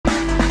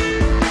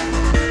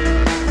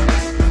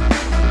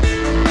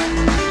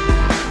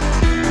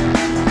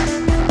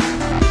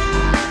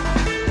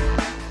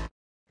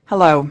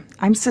Hello,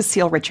 I'm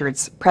Cecile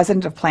Richards,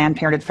 President of Planned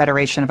Parenthood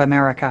Federation of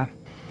America.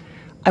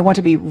 I want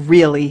to be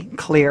really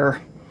clear.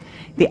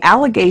 The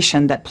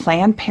allegation that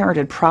Planned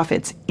Parenthood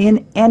profits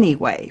in any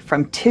way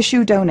from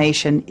tissue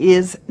donation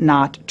is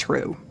not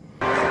true.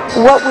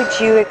 What would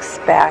you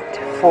expect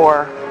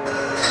for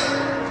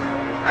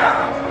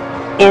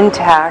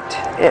intact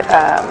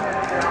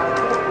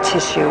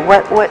tissue?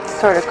 What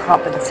sort of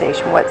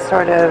compensation? What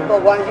sort of...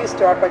 Well, why don't you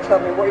start by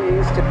telling me what you're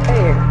used to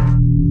paying?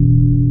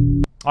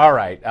 All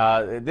right,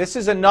 this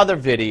is another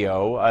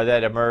video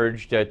that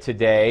emerged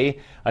today.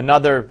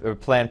 Another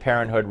Planned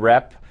Parenthood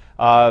rep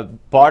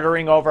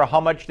bartering over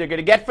how much they're going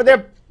to get for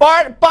their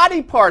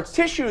body parts,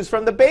 tissues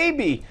from the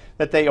baby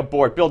that they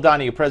abort. Bill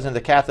Donohue, president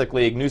of the Catholic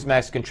League,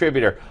 Newsmax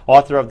Contributor,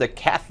 author of The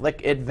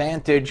Catholic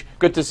Advantage.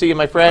 Good to see you,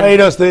 my friend. How you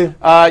doing, Steve?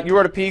 You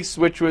wrote a piece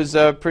which was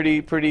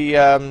pretty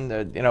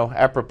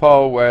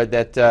apropos, where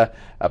that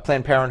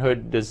Planned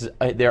Parenthood does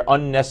their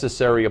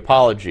unnecessary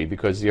apology,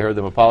 because you heard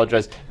them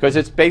apologize, because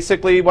it's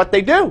basically what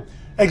they do.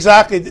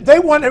 Exactly. They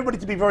want everybody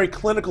to be very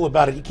clinical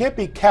about it. You can't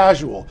be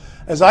casual.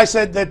 As I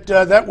said,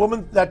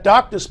 that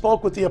doctor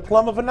spoke with the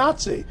aplomb of a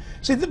Nazi.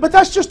 See, but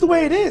that's just the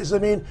way it is. I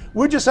mean,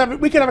 we can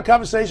have a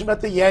conversation about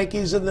the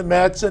Yankees and the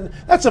Mets, and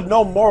that's of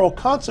no moral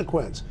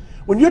consequence.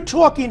 When you're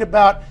talking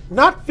about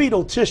not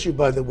fetal tissue,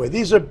 by the way,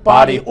 these are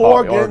body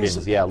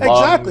organs. Yeah,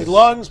 exactly,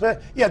 lungs.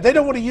 Yeah, they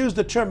don't want to use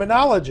the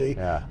terminology.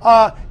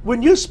 Yeah.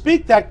 When you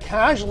speak that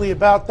casually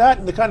about that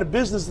and the kind of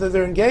business that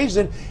they're engaged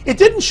in, it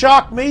didn't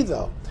shock me,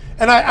 though.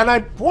 And I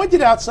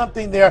pointed out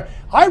something there.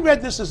 I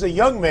read this as a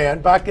young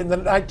man back in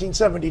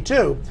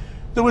 1972.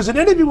 There was an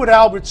interview with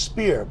Albert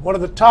Speer, one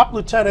of the top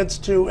lieutenants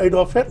to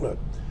Adolf Hitler.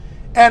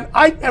 And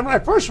when I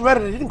first read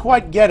it, I didn't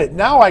quite get it.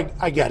 Now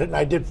I get it, and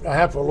I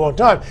have for a long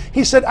time.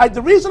 He said,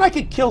 the reason I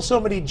could kill so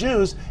many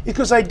Jews is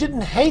because I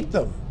didn't hate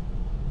them.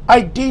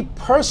 I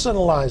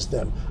depersonalized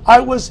them.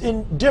 I was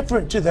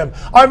indifferent to them.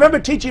 I remember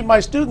teaching my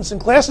students in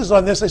classes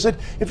on this. I said,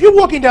 if you're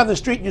walking down the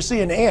street and you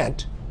see an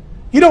ant,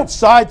 you don't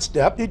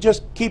sidestep, you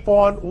just keep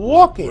on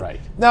walking. Right.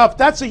 Now, if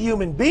that's a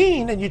human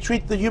being and you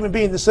treat the human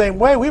being the same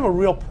way, we have a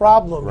real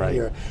problem Right.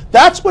 here.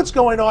 That's what's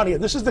going on here.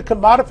 This is the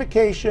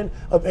commodification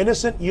of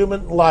innocent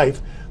human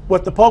life,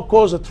 what the Pope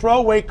calls a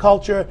throwaway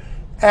culture.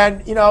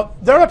 And, you know,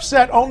 they're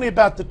upset only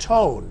about the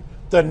tone.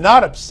 They're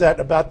not upset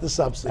about the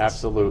substance.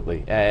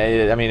 Absolutely.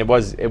 I mean, it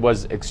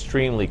was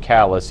extremely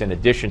callous, in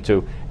addition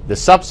to the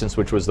substance,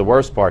 which was the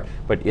worst part.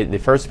 But in the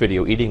first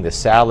video, eating the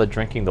salad,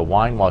 drinking the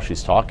wine while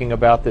she's talking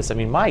about this. I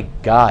mean, my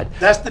God.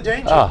 That's the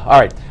danger. Oh,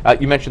 all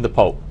right. You mentioned the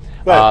Pope.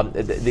 Right.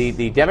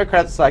 The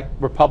Democrats like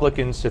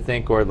Republicans to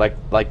think, or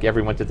like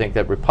everyone to think,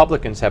 that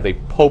Republicans have a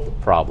Pope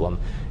problem.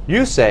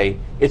 You say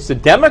it's the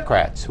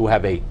Democrats who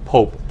have a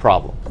Pope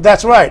problem.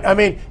 That's right. I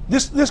mean,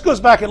 this goes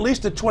back at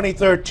least to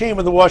 2013,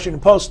 when the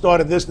Washington Post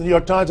started this. The New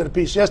York Times had a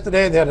piece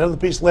yesterday, and they had another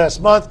piece last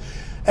month.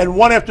 And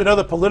one after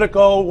another,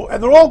 Politico,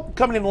 and they're all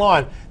coming in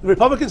line. The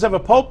Republicans have a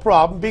Pope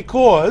problem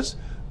because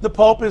the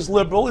Pope is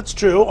liberal, it's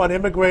true, on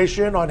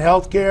immigration, on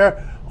health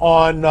care,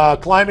 on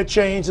climate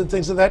change, and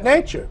things of that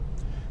nature.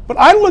 But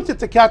I looked at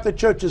the Catholic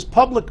Church's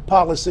public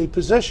policy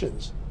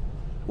positions.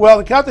 Well,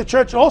 the Catholic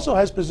Church also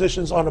has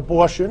positions on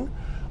abortion,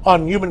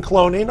 on human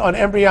cloning, on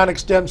embryonic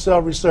stem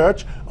cell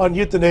research, on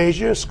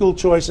euthanasia, school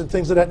choice, and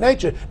things of that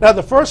nature. Now,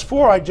 the first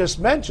four I just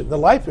mentioned, the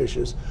life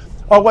issues,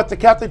 are what the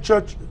Catholic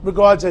Church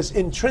regards as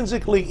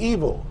intrinsically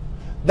evil.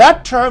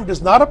 That term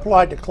does not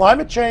apply to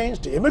climate change,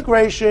 to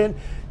immigration,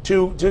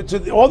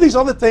 to all these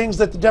other things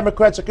that the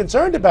Democrats are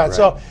concerned about. Right.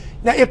 So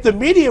now, if the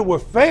media were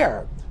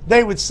fair,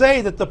 they would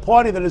say that the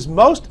party that is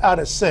most out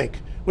of sync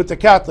with the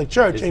Catholic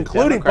Church,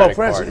 including Pope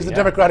Francis, is the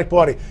Democratic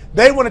Party.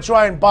 They want to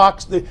try and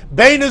box the...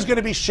 Boehner's going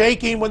to be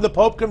shaking when the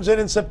Pope comes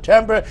in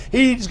September.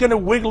 He's going to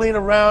wiggling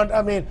around.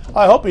 I mean,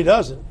 I hope he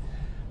doesn't.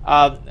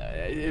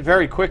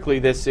 Very quickly,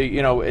 this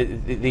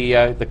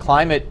the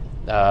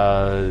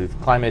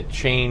climate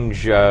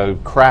change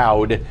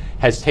crowd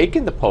has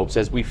taken the Pope's,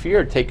 as we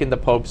feared, taken the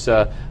Pope's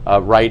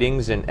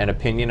writings and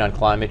opinion on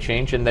climate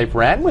change, and they've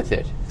ran with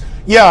it.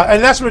 Yeah,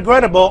 and that's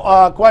regrettable.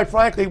 Quite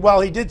frankly, while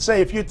he did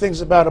say a few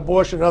things about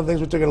abortion and other things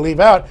which they're going to leave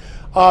out,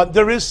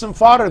 there is some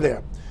fodder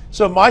there.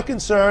 So my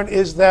concern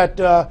is that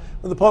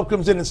when the Pope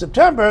comes in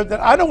September, that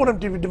I don't want him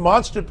to be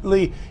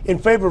demonstrably in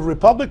favor of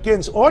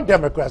Republicans or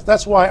Democrats.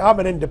 That's why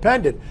I'm an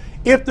independent.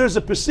 If there's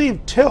a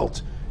perceived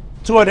tilt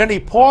toward any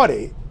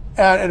party,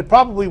 and it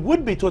probably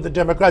would be toward the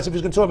Democrats if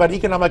he's going to talk about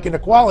economic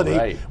inequality,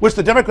 right, which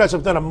the Democrats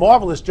have done a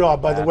marvelous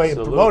job, by the way, in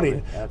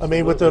promoting. Absolutely. I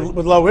mean, with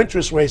low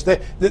interest rates,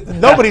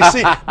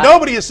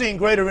 nobody is seeing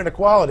greater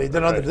inequality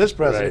than under this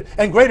president,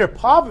 and greater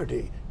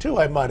poverty too,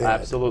 I might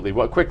add. Absolutely.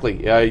 Well,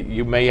 quickly,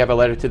 you may have a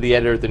letter to the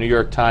editor of the New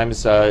York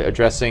Times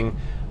addressing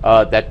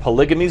that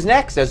polygamy is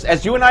next,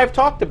 as you and I have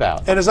talked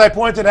about. And as I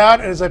pointed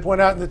out, and as I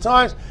point out in the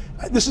Times,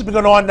 this has been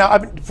going on now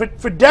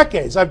for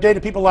decades. I've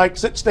dated people like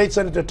State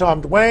Senator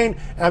Tom Duane,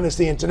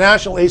 Amnesty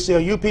International,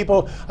 ACLU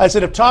people. I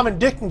said, if Tom and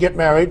Dick can get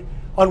married,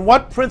 on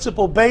what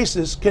principle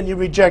basis can you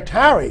reject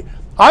Harry?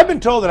 I've been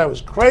told that I was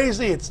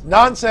crazy. It's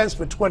nonsense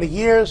for 20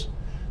 years.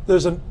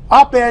 There's an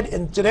op-ed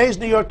in today's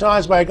New York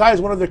Times by a guy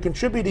who's one of their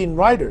contributing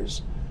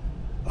writers,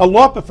 a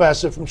law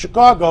professor from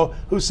Chicago,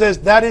 who says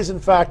that is in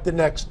fact the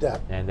next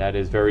step. And that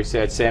is very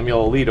sad.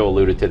 Samuel Alito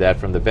alluded to that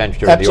from the bench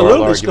during Absolutely, the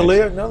oral arguments.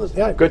 Scalia. No,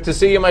 yeah. Good to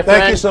see you, my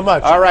friend. Thank you so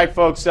much. All right,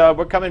 folks,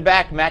 we're coming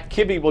back. Matt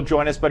Kibbe will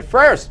join us. But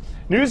first,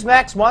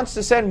 Newsmax wants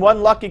to send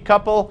one lucky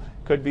couple,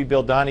 could be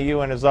Bill Donohue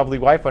and his lovely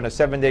wife, on a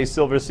 7-day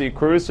Silver Sea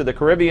cruise to the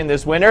Caribbean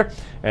this winter.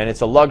 And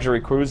it's a luxury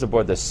cruise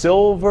aboard the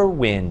Silver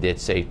Wind.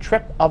 It's a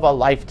trip of a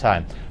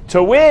lifetime.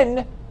 To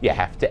win, you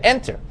have to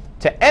enter.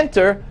 To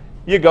enter,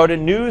 you go to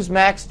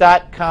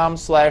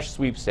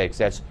newsmax.com/sweepstakes.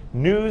 That's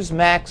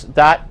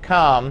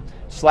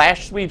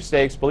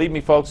newsmax.com/sweepstakes. Believe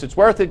me, folks, it's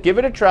worth it. Give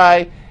it a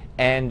try,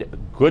 and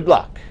good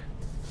luck.